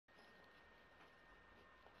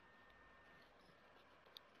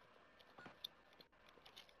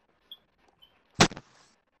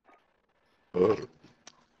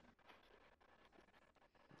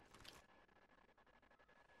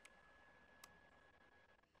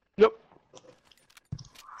Yep.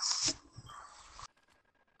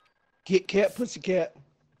 Kit Kat, Pussycat.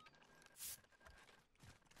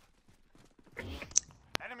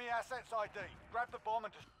 Enemy assets ID. Grab the bomb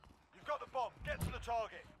and you've got the bomb. Get to the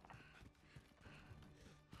target.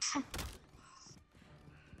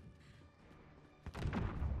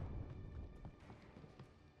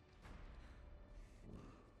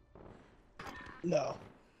 No.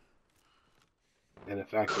 In the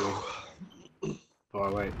factory. Far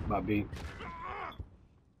away, by B.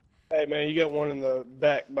 Hey man, you got one in the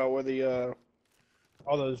back by where the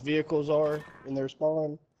all those vehicles are in their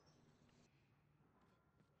spawn.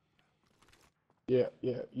 Yeah,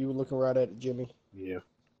 you were looking right at it, Jimmy. Yeah,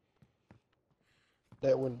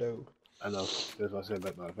 That window. I know. That's what I said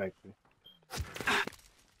back by the factory.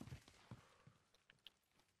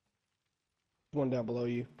 One down below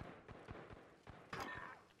you.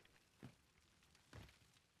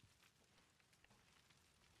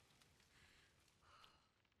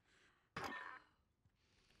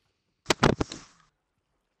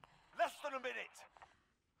 Less than a minute.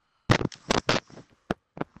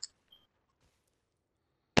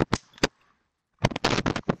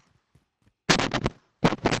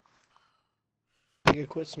 You gotta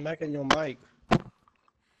quit smacking your mic.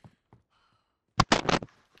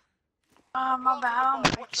 My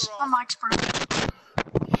bad. My mic's broken.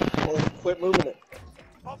 Well, quit moving it.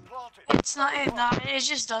 Bomb planted. It's not. It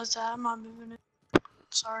just does that. I'm not moving it.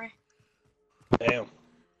 Sorry. Damn.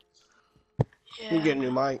 Yeah. You get a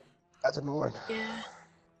new mic. That's annoying. Yeah.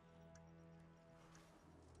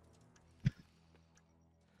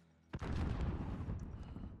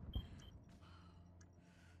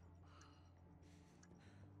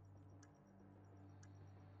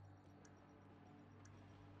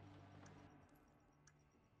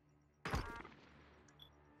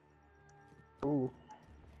 Ooh.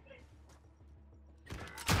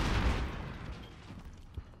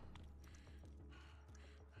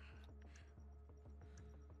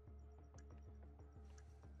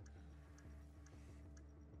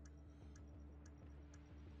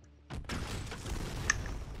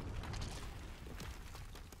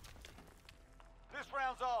 This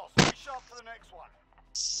round's ours. Be sharp for the next one.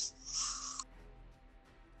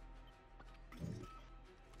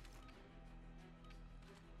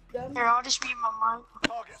 Here, I'll just mute my mic.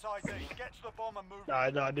 Target's ID. Get to the bomb and move.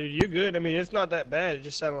 Nah, dude, you're good. I mean, it's not that bad. It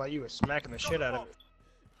just sounded like you were smacking the shit out of it.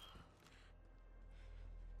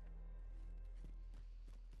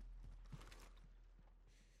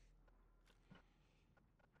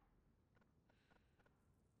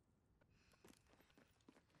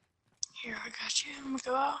 Here, I got you. I'm gonna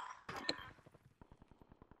go out.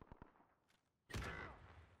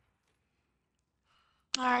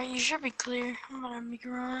 Alright, you should be clear. I'm gonna make a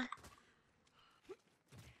run.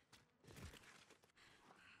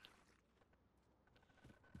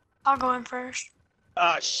 I'll go in first.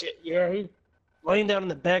 Ah, shit, yeah, he laying down in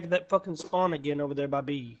the back of that fucking spawn again over there by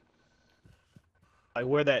B. Like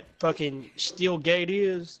where that fucking steel gate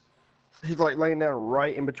is. He's like laying down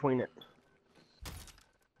right in between it.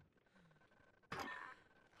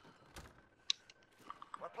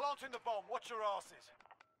 We're planting the bomb. Watch your asses.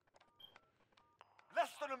 Less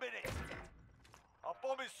than a minute. Our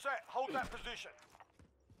bomb is set. Hold that position.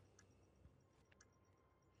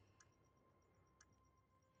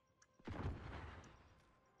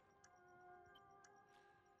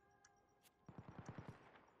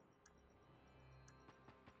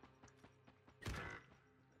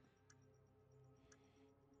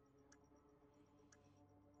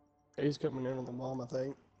 He's coming in on the bomb, I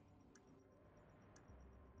think.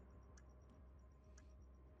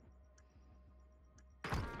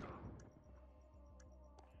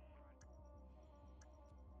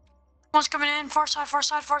 One's coming in. Far side, far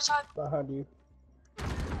side, far side. Behind you.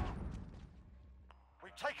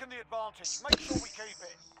 We've taken the advantage. Make sure we keep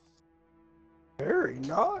it. Very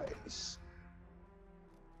nice.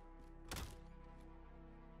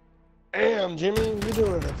 Damn, Jimmy, you're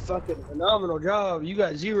doing a fucking phenomenal job. You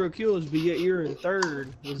got 0 kills, but yet you're in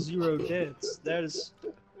third with 0 deaths. That is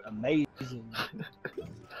amazing.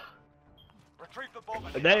 Retrieve the bomb.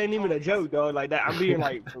 But that ain't even a joke, dog. Like that, I'm being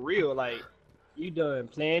like for real. Like you done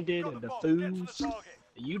planted and the foods.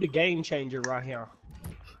 You the game changer right here.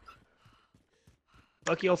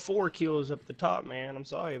 Fuck your 4 kills up the top, man. I'm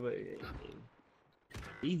sorry, but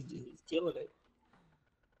he's killing it.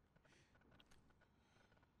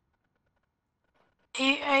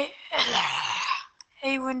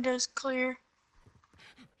 A window's clear.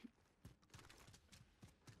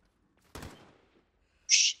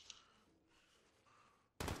 Shit.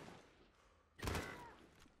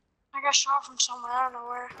 got shot from somewhere, I don't know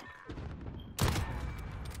where.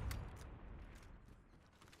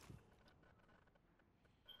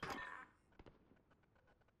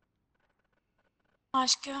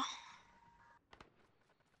 Nice kill.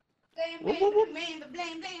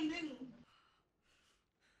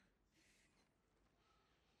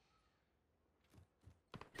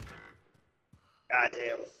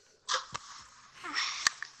 Goddamn.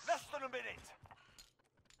 Less than a minute.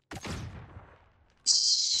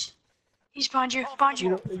 He's behind you, behind You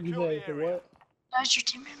you. know, you say for what? That's your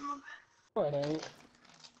teammate a little bit. Oh, it ain't.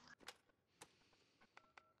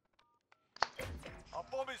 Our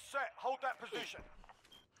bomb is set. Hold that position.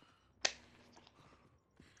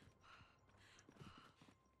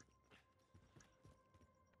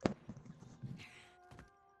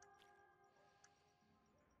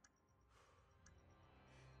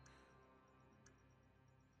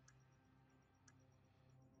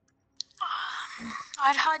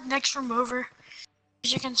 I'd hide next room over.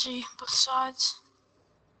 As you can see, both sides.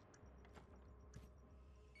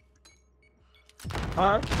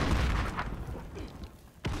 Huh?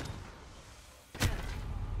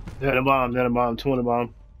 They're the bomb, two in the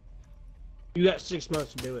bomb. You got 6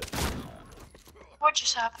 months to do it. What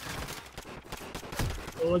just happened?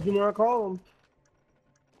 What you want to call them?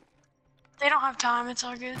 They don't have time, it's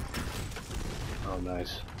all good. Oh,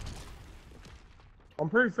 nice. I'm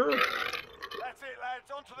pretty sure. That's it,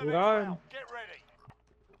 lads. On to the next Right. round. Get ready.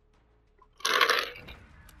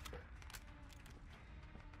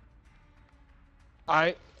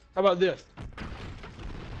 Alright, how about this?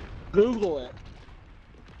 Google it.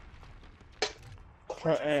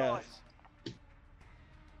 Her Switching ass.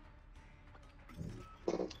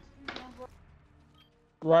 sides.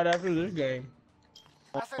 Right after this game.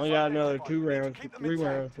 Assets We got another identified. 2 We need to rounds, keep them 3 intact.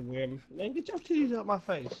 rounds to win. Man, get your titties out my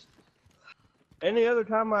face. Any other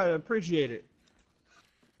time I appreciate it.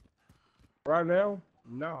 Right now,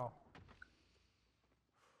 no.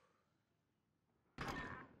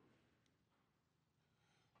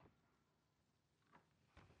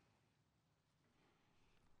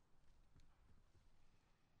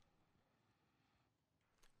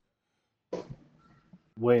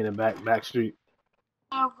 Way in the back street.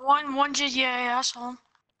 One just, yeah, I saw him.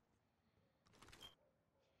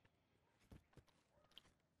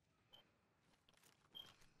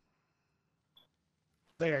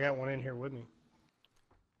 I think I got one in here with me.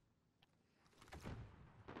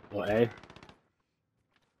 Well, A.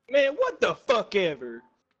 Man, what the fuck ever?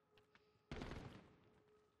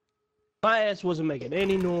 My ass wasn't making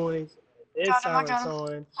any noise. It's Got him, I silence got him.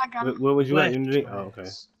 on. I got him. Where was you at, Left Unity? my Oh, okay.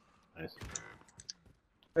 ass. Nice.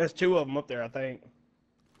 There's 2 of them up there, I think.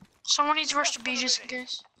 Someone needs to rush to B just in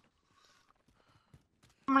case.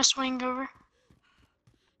 I'm gonna swing over.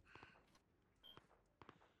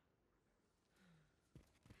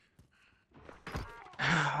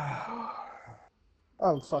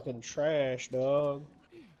 I'm fucking trash, dog.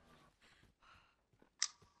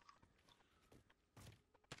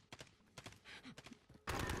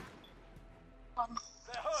 They're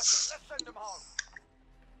hurting. Let's send them home.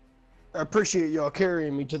 I appreciate y'all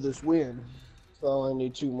carrying me to this win. So I only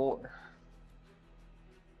need 2 more.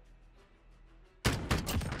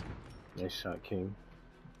 Nice shot, King.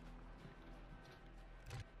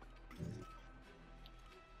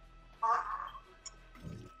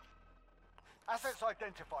 Assets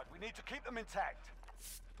identified. We need to keep them intact.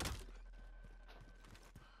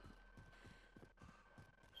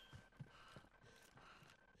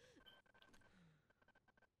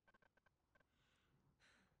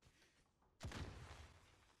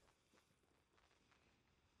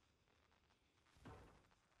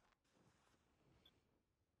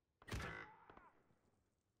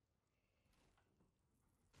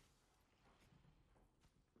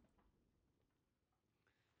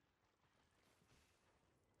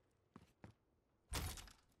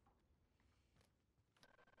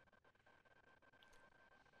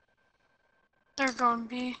 They're going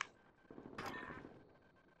B.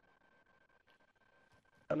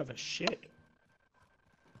 Son of a shit.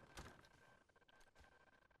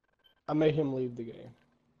 I made him leave the game.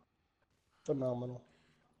 Phenomenal.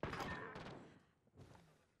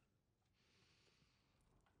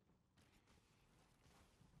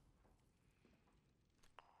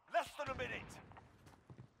 Less than a minute.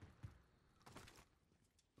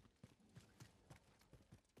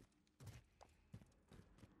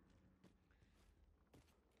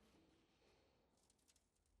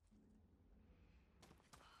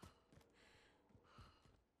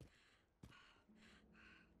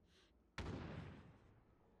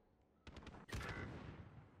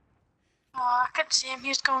 Oh, I couldn't see him. He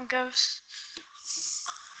was going ghost.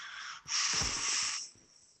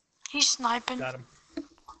 He's sniping. Got him.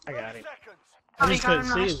 I got 30 him. seconds. I Oh, he just got couldn't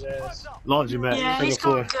him. see Nice. his ass. Laundromat, Yeah, second he's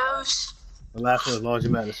floor. going ghost. The last one is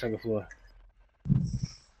laundromat, the second floor.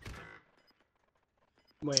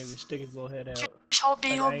 Wait, stick his little head out. Just hold I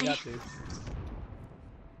B, hold ain't B. got to.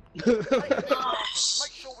 Nice.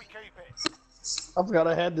 Make sure we keep it. I forgot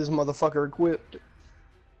I had this motherfucker equipped.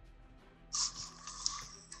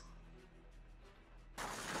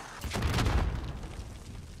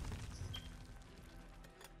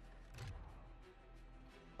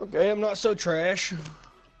 Okay, I'm not so trash.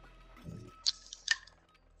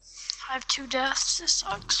 I have 2 deaths. This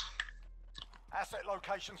sucks. Asset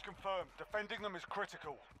locations confirmed. Defending them is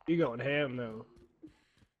critical. You going ham though?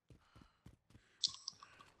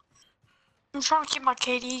 I'm trying to keep my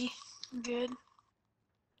KD good.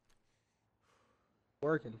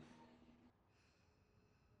 Working.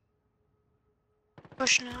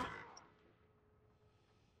 Pushing out.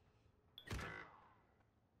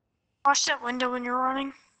 Watch that window when you're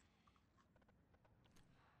running.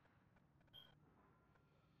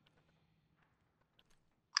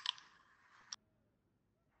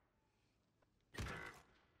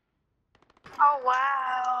 Oh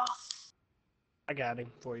wow. I got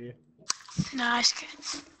him for you. Nice.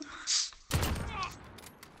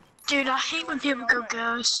 Dude, I hate when people go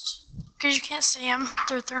ghost. Because you can't see them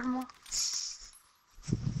through thermal.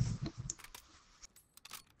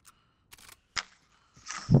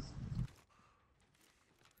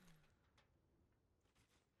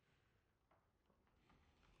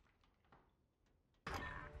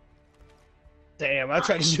 Damn, I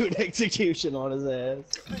tried to do an execution on his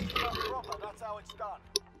ass. Think about proper, that's how it's done.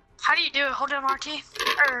 How do you do it? Hold down RT?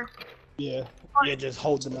 Or Yeah. Yeah, just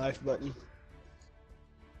hold the knife button.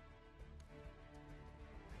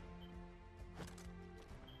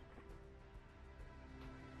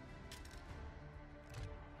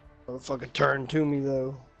 Motherfucker turned to me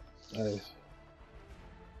though. Nice.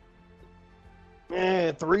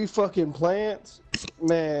 Man, 3 fucking plants.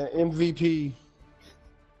 Man, MVP.